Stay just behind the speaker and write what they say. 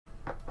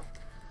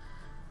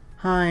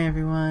Hi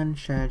everyone,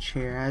 Shedge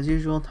here. As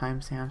usual,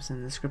 timestamps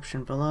in the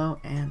description below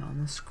and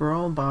on the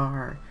scroll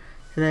bar.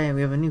 Today we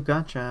have a new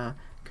gacha,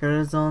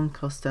 Carillon di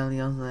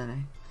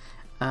Costellazione.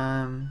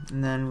 And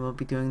then we'll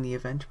be doing the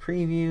event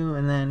preview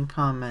and then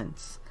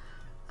comments.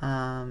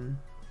 There's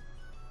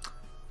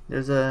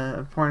a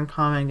important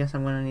comment I guess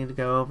I'm going to need to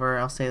go over.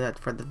 I'll say that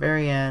for the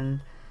very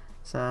end.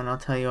 And I'll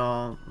tell you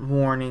all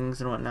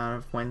warnings and whatnot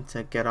of when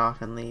to get off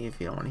and leave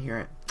if you don't want to hear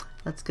it.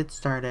 Let's get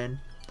started.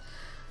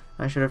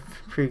 I should have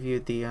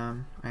previewed the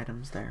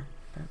items there.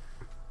 And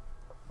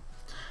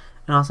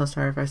also,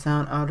 sorry if I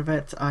sound out of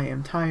it. I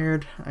am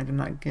tired. I did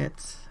not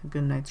get a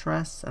good night's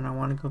rest, and I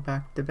want to go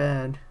back to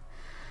bed.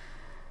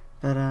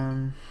 But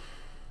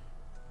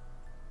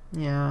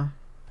yeah.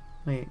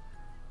 Wait.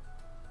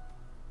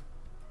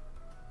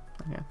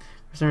 Okay.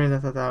 For some reason, I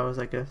thought that was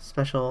like a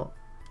special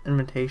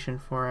invitation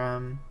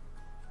for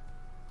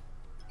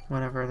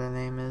whatever their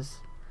name is.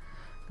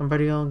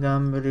 Gambario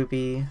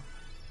Gambarubi.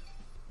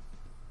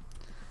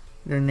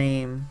 Their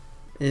name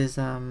is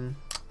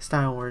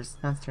Star Wars.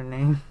 That's their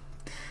name.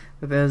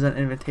 But there's an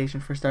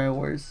invitation for Star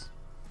Wars.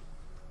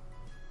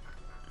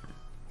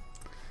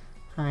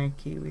 Hi,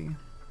 Kiwi.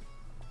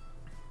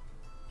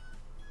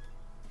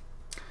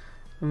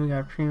 And we got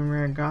a premium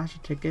rare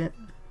Gacha ticket.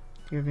 Do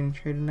you have any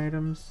trading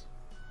items?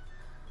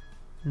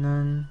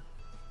 None.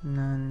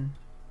 None.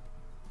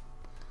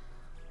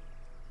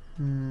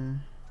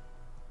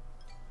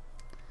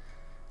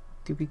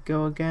 Do we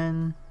go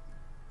again?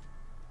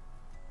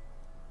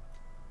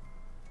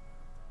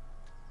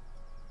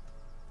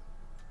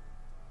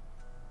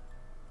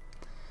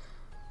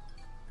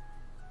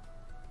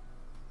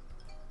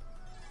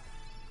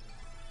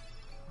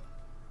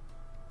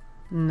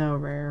 No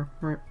rare.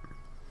 Rip.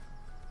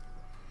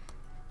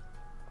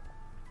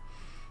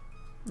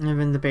 I've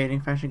been debating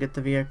if I should get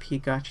the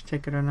VIP gacha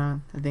ticket or not.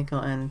 I think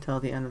I'll end until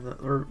the end of the,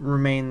 or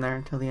remain there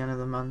until the end of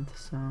the month,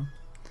 so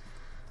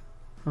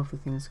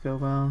hopefully things go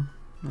well.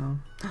 No.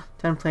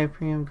 10 play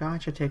premium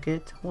gacha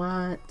ticket.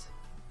 What?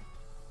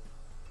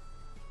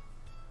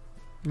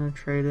 No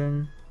trade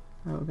in.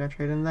 Oh, we got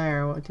trade in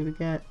there. What do we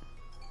get?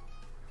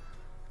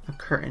 A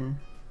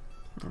curtain.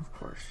 Of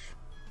course.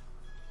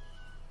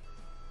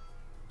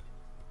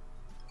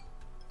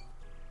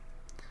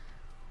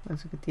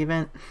 Let's look at the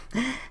event.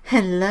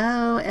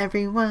 Hello,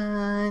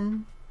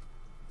 everyone.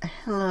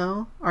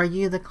 Hello, are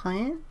you the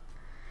client?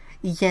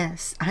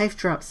 Yes, I've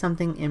dropped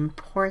something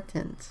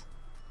important.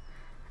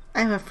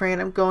 I'm afraid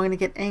I'm going to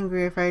get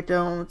angry if I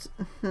don't.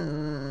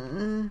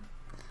 Oh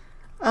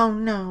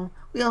no,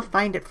 we'll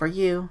find it for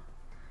you.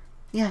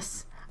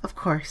 Yes, of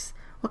course.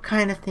 What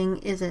kind of thing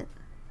is it?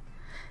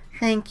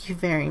 Thank you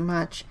very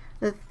much.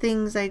 The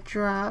things I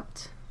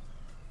dropped.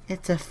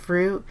 It's a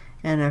fruit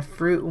and a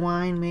fruit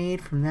wine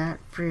made from that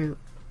fruit.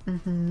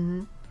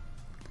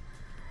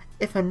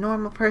 If a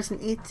normal person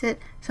eats it,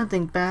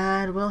 something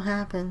bad will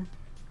happen.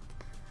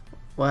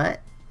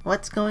 What?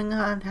 What's going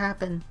on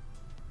happen?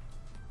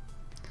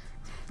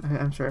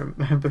 I'm sorry,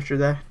 I butchered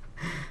that.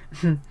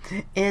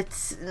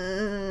 It's...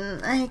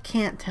 I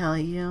can't tell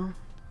you.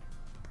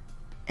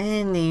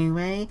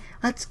 Anyway,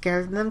 let's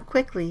gather them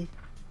quickly.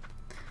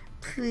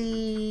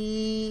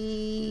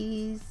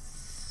 Please...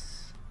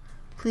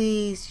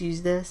 Please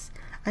use this.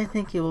 I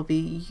think it will be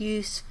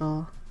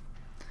useful.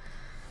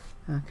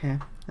 Okay,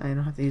 I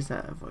don't have to use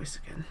that voice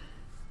again.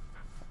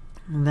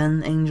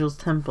 Vinangel's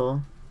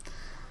Temple.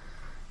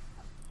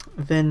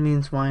 Vin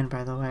means wine,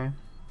 by the way.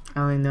 I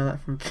only know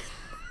that from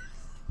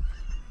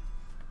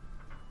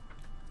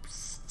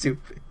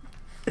Stupid.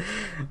 I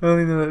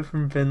only know that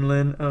from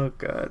Finland. Oh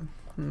god.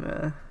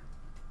 Nah.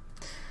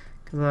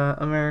 Because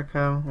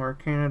America, or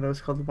Canada,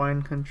 is called the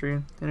wine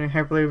country. In a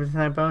hyperlink with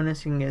time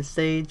bonus, you can get a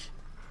stage.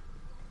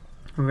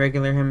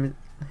 Regular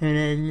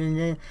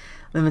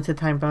limited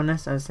time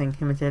bonus. I was saying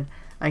limited.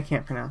 I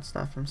can't pronounce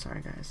stuff. I'm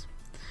sorry, guys.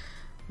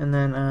 And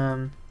then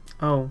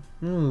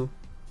you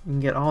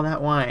can get all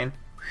that wine.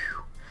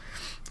 Whew.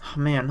 Oh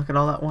man, look at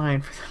all that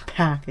wine for the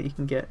pack that you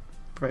can get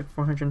for like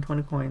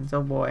 420 coins.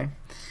 Oh boy,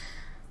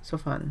 so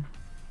fun.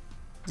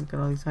 Look at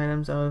all these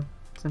items. Oh,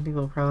 some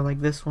people probably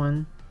like this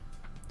one.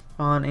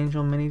 Fallen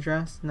Angel mini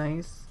dress.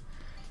 Nice.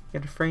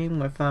 Get a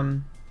frame with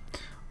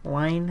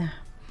wine.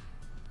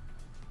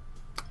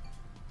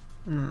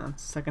 And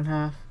that's the second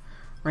half.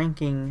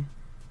 Ranking.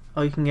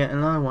 Oh, you can get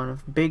another one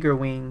with bigger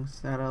wings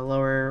at a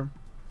lower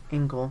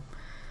angle.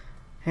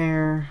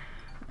 Hair.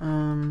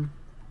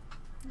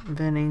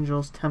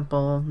 Vinangel's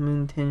Temple.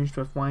 Moon tinged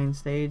with wine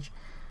stage.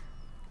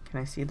 Can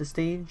I see the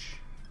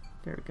stage?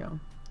 There we go.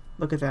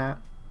 Look at that.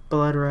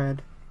 Blood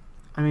red.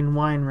 I mean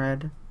wine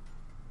red.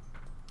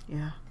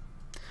 Yeah.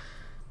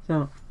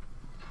 So,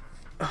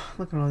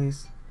 look at all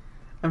these.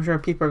 I'm sure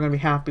people are going to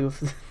be happy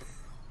with this.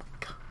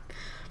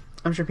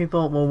 I'm sure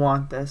people will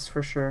want this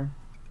for sure.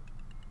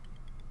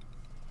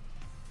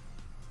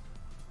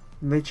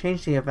 They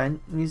changed the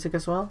event music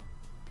as well.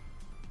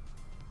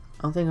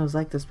 I don't think it was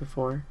like this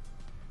before.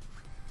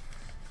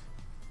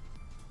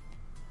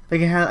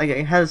 Like it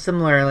had a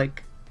similar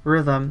like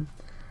rhythm,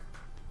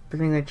 but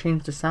then they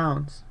changed the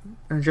sounds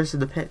and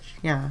adjusted the pitch.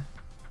 Yeah.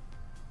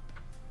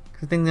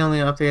 I think they only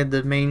updated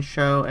the main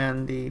show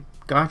and the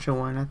Gacha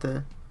one at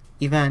the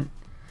event.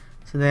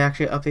 So they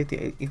actually update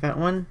the event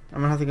one.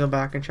 I'm gonna have to go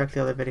back and check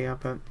the other video,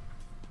 but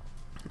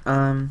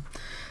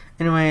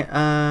anyway,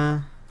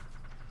 so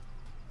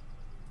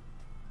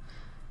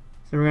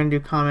we're gonna do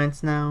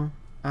comments now.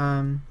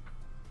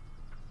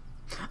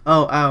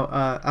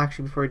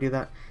 Actually, before we do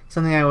that,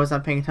 something I was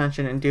not paying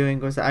attention and doing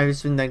was that I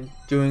was been like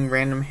doing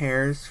random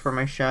hairs for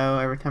my show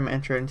every time I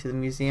enter into the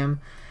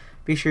museum.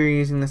 Be sure you're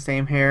using the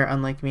same hair,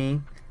 unlike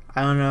me.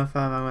 I don't know if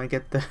I'm gonna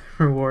get the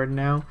reward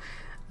now.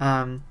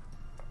 I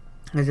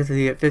just have to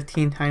do it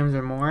 15 times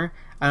or more.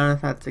 I don't know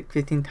if that's like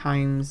 15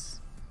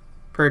 times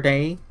per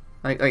day,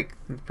 like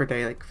per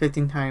day, like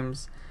 15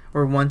 times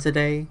or once a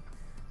day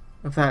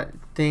of that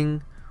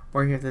thing,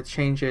 or you have to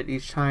change it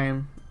each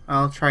time.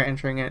 I'll try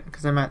entering it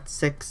because I'm at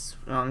 6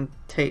 on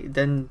day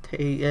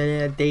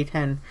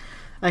 10.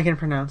 I can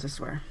pronounce, I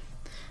swear.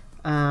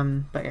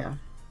 But yeah.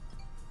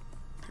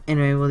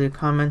 Anyway, we'll do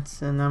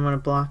comments, and I'm gonna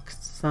block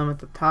some at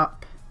the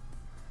top.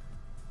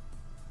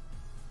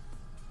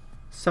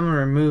 Someone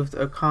removed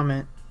a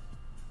comment.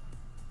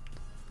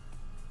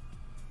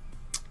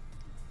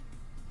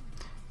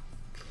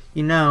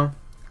 You know,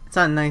 it's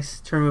not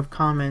nice to remove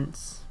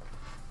comments.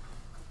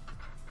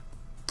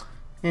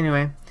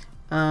 Anyway,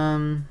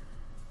 was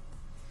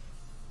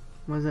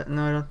it?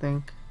 No, I don't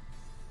think.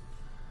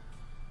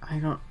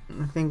 I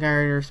think I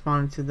already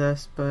responded to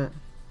this, but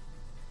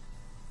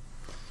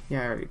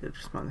yeah, I already did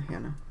respond to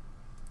Hannah.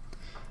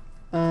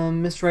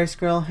 Miss Rice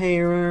Girl, hey,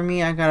 remember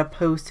me? I got a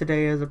post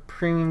today as a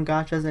premium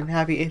gachas and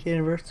happy 8th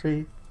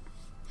anniversary.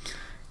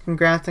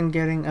 Congrats on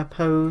getting a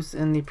pose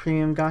in the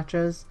premium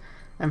gachas.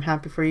 I'm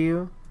happy for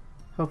you.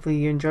 Hopefully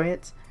you enjoy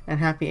it. And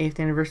happy 8th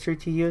anniversary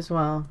to you as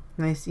well.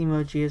 Nice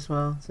emoji as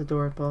well. It's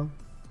adorable.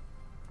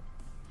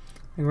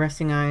 Like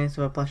resting eyes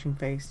with a blushing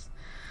face.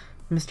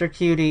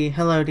 MxrCutie,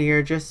 hello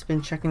dear. Just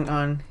been checking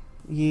on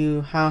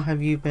you. How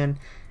have you been?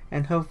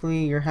 And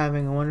hopefully you're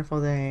having a wonderful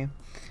day.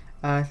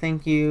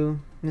 Thank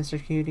you,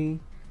 MxrCutie.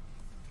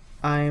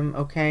 I'm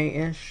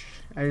okay-ish.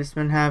 I've just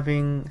been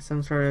having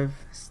some sort of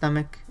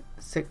stomach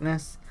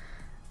sickness.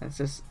 It's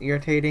just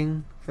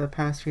irritating for the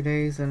past few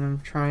days, and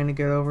I'm trying to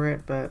get over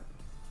it, but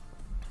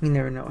you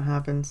never know what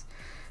happens.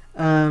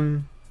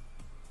 How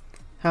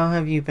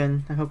have you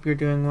been? I hope you're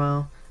doing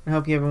well. I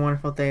hope you have a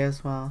wonderful day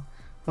as well.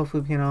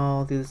 Hopefully we can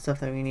all do the stuff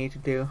that we need to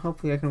do.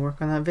 Hopefully I can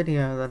work on that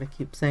video that I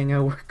keep saying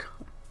I work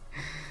on.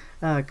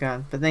 Oh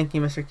god. But thank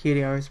you,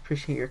 MxrCutie. I always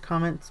appreciate your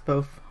comments,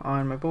 both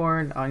on my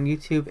board, on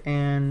YouTube,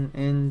 and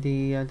in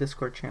the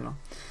Discord channel.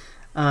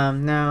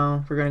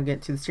 Now we're going to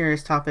get to the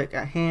serious topic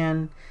at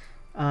hand.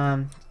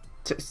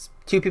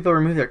 Two people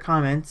removed their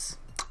comments.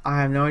 I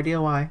have no idea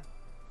why,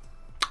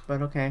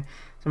 but okay.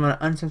 So I'm going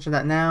to uncensor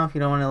that now. If you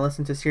don't want to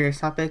listen to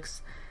serious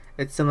topics,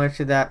 it's similar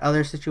to that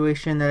other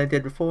situation that I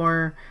did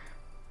before,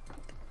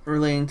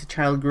 relating to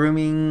child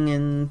grooming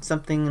and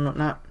something and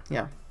whatnot.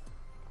 Yeah.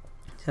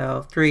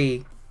 So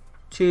 3,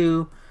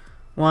 2,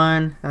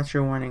 1. That's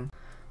your warning.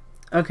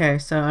 Okay,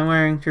 so I'm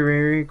going to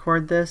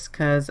re-record this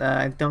because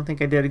I don't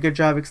think I did a good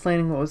job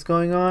explaining what was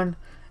going on,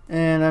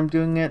 and I'm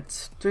doing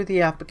it through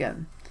the app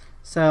again.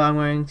 So I'm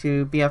going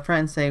to be upfront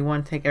and say,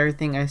 one, take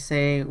everything I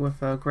say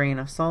with a grain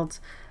of salt.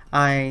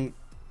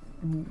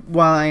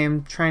 While I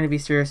am trying to be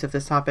serious with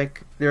this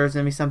topic, there's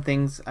going to be some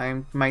things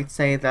I might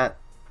say that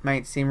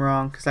might seem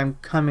wrong because I'm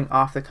coming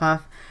off the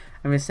cuff.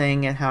 I'm just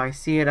saying it how I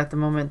see it at the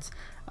moment.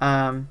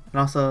 And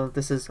also,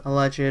 this is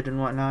alleged and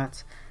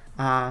whatnot,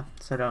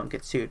 so don't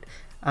get sued.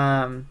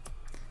 But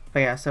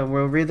yeah, so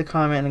we'll read the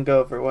comment and go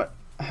over what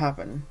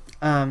happened.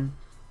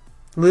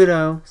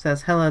 Ludo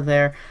says, hello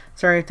there.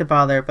 Sorry to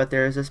bother, but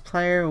there is this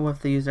player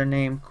with the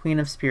username Queen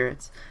of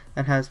Spirits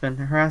that has been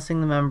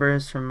harassing the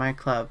members from my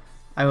club.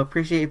 I will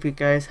appreciate if you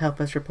guys help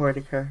us report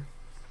her.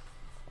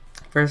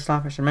 First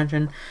off, I should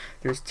mention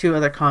there's 2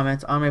 other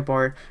comments on my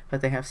board, but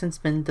they have since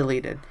been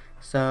deleted.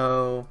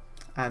 So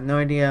I have no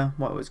idea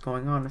what was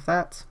going on with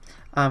that.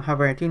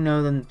 However, I do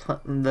know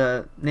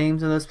the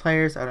names of those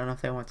players. I don't know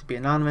if they want to be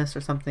anonymous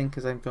or something,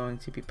 because I'm going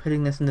to be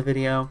putting this in the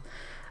video.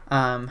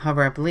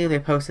 However, I believe they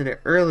posted it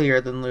earlier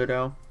than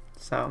Ludo,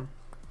 so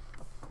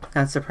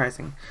that's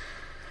surprising.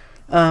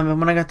 And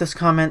when I got this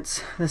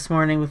comments this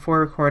morning before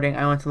recording,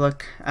 I went to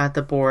look at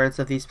the boards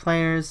of these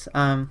players.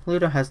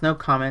 Ludo has no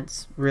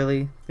comments,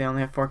 really. They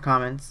only have 4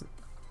 comments.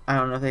 I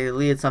don't know if they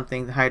deleted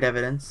something to hide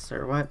evidence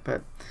or what,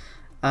 but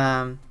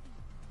I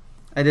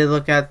did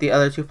look at the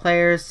other 2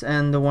 players,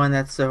 and the one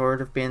that's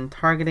sort of been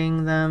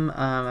targeting them,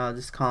 I'll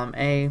just call him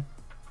A.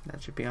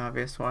 That should be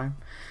obvious why.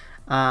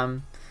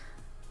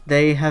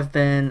 They have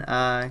been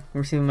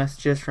receiving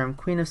messages from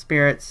Queen of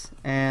Spirits,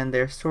 and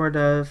they're sort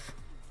of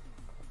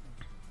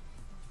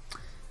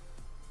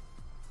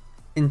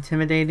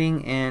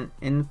intimidating and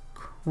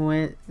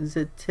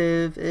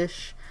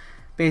inquisitive-ish.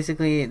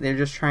 Basically, they're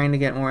just trying to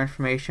get more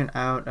information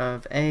out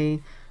of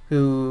A,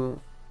 who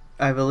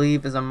I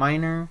believe is a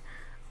minor.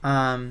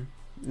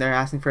 They're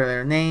asking for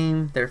their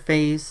name, their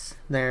face,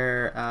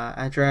 their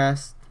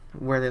address,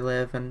 where they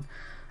live, and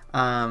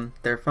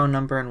their phone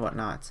number and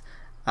whatnot.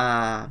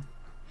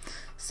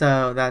 So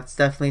So that's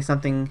definitely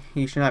something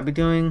you should not be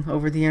doing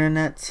over the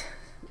internet,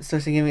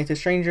 especially giving it to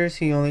strangers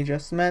who you only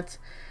just met.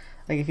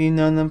 Like if you've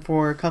known them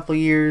for a couple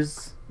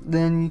years,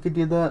 then you could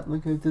do that.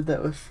 Like I did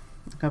that with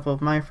a couple of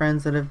my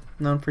friends that I've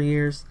known for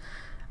years,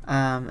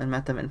 and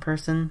met them in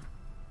person.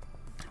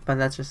 But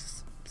that's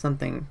just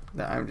something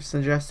that I'm just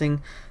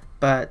suggesting.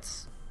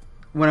 But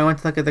when I went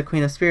to look at the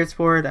Queen of Spirits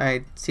board,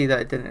 I see that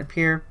it didn't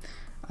appear.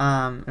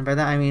 And by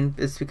that I mean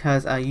it's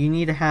because you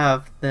need to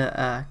have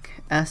the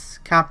S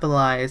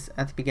capitalized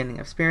at the beginning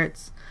of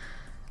spirits.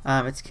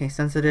 It's case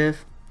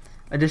sensitive.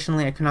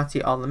 Additionally, I could not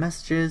see all the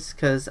messages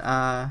because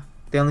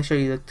they only show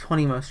you the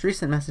 20 most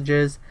recent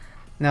messages,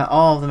 not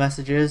all of the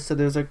messages. So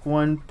there's like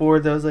one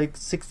board that was like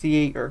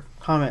 68 or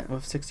comment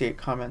with 68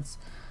 comments,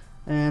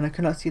 and I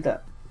could not see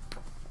that.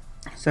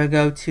 So I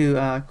go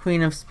to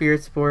Queen of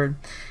Spirits board,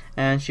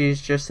 and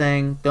she's just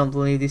saying, don't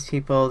believe these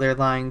people, they're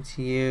lying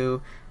to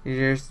you,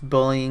 you're just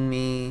bullying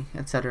me,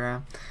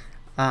 etc.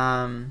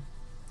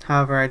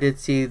 However, I did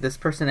see this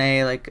person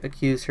A like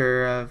accuse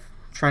her of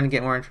trying to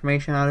get more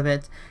information out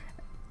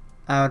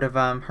of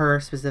her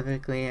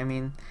specifically, I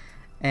mean.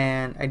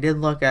 And I did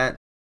look at,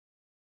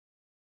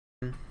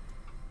 I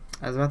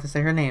was about to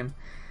say her name,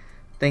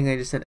 I think they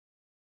just said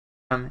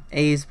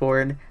A's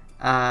board.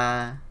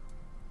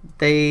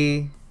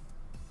 They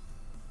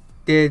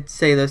did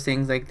say those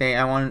things like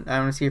I want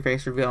to see your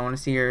face reveal, I want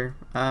to see your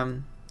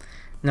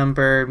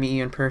number, meet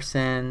you in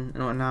person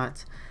and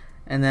whatnot.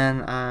 And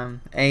then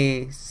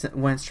A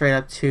went straight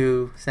up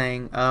to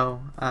saying,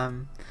 oh,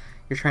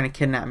 you're trying to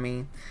kidnap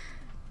me,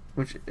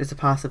 which is a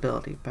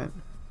possibility. But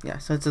yeah,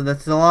 so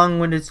that's a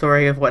long-winded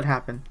story of what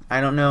happened.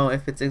 I don't know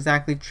if it's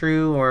exactly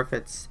true or if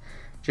it's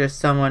just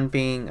someone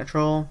being a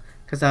troll,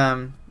 because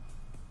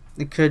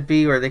it could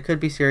be, or they could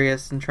be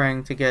serious and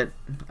trying to get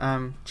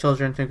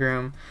children to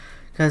groom.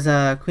 Because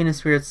Queen of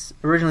Spirits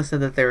originally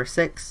said that there were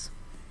 6,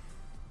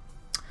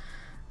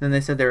 then they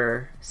said there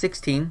were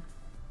 16,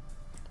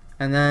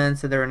 and then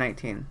said there were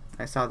 19.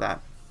 I saw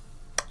that.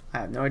 I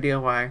have no idea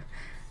why.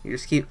 You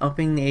just keep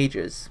upping the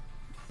ages.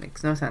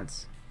 Makes no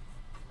sense,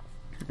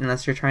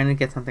 unless you're trying to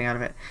get something out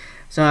of it.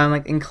 So I'm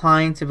like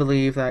inclined to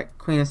believe that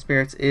Queen of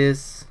Spirits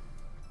is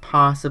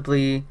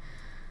possibly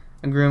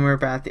a groomer,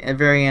 but at the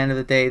very end of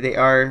the day, they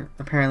are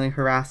apparently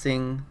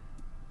harassing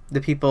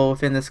the people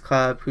within this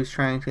club who's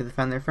trying to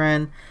defend their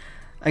friend.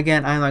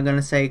 Again, I'm not going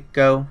to say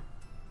go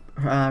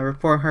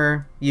report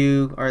her.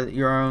 You are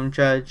your own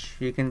judge.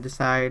 You can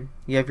decide.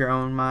 You have your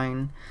own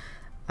mind.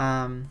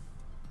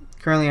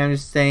 Currently, I'm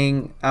just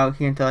staying out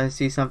here until I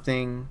see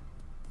something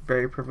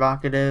very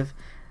provocative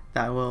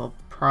that will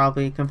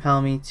probably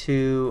compel me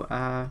to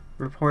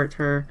report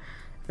her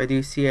if I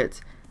do see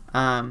it.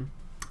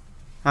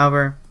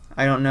 However,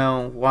 I don't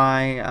know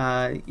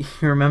why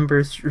your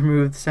members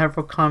removed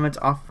several comments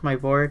off of my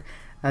board.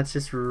 That's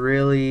just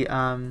really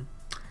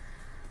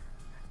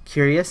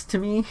curious to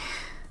me.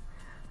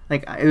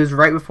 Like, it was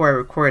right before I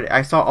recorded.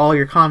 I saw all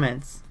your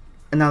comments,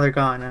 and now they're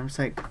gone. I'm just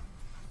like,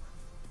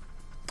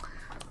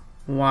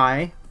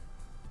 why?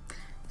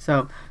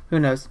 So,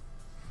 who knows?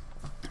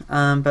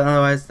 But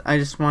otherwise, I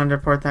just wanted to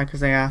report that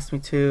because they asked me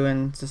to,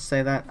 and just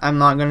say that. I'm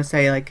not going to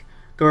say, like,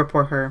 go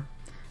report her.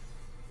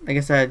 Like I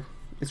said,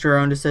 it's your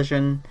own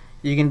decision.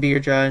 You can be your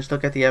judge,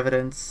 look at the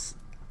evidence.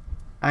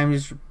 I'm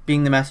just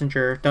being the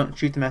messenger. Don't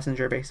shoot the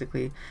messenger,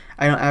 basically.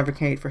 I don't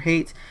advocate for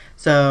hate,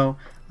 so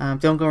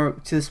don't go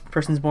to this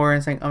person's board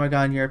and saying, oh my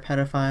god, you're a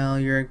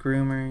pedophile, you're a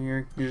groomer,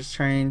 you're just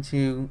trying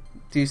to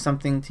do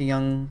something to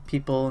young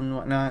people and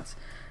whatnot.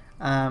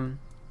 Don't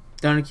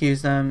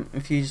accuse them.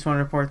 If you just want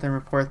to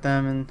report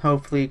them, and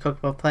hopefully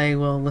Cocoppa Play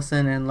will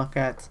listen and look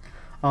at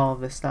all of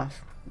this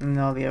stuff and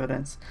all the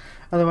evidence.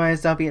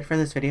 Otherwise, that'll be it for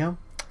this video.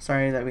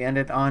 Sorry that we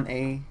ended on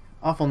a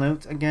awful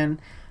note again.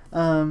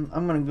 I'm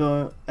gonna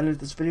go edit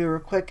this video real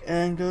quick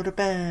and go to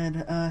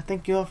bed.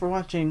 Thank you all for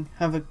watching.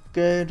 Have a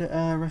good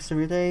rest of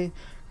your day.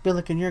 Good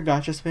luck in your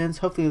Gacha spins.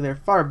 Hopefully they're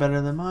far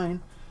better than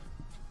mine.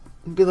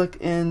 Good luck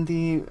in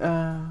the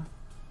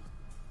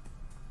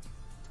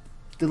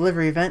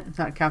delivery event,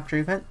 not capture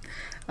event.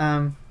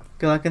 Good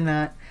luck in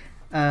that.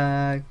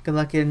 Good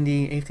luck in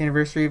the 8th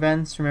anniversary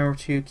events. Remember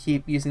to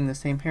keep using the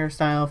same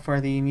hairstyle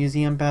for the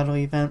museum battle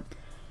event.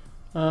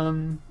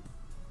 Good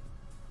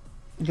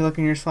luck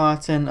in your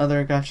slots and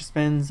other Gacha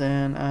spins,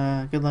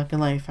 and good luck in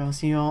life. I will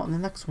see you all in the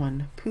next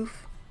one.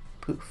 Poof,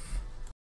 poof.